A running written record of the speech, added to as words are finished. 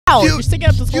out. You're sticking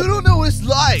up this whole. You don't know what it's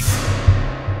like.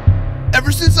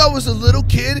 Ever since I was a little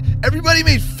kid, everybody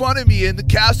made fun of me in the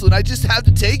castle, and I just had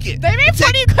to take it. They made fun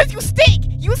of you because you stink.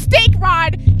 You stink,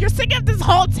 Ron. You're sticking up this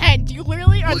whole tent. You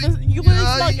literally are. You literally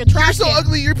smell like a trash You're so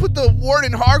ugly. You put the wart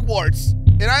in Hogwarts,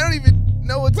 and I don't even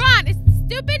know what's. Ron, it's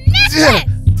stupid necklace.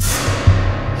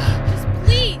 Just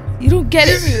please. You don't get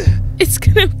it. It's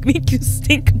gonna make you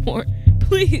stink more.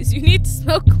 Please, you need to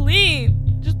smell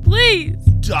clean. Just please.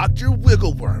 Dr.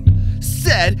 Wiggleworm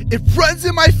said it runs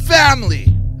in my family.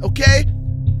 Okay?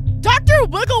 Dr.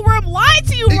 Wiggleworm lied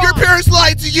to you, And Ron. your parents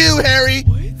lied to you, Harry.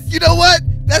 What? You know what?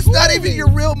 That's not even your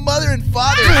real mother and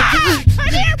father. Come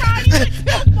here, Ron. You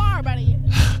went too far, buddy.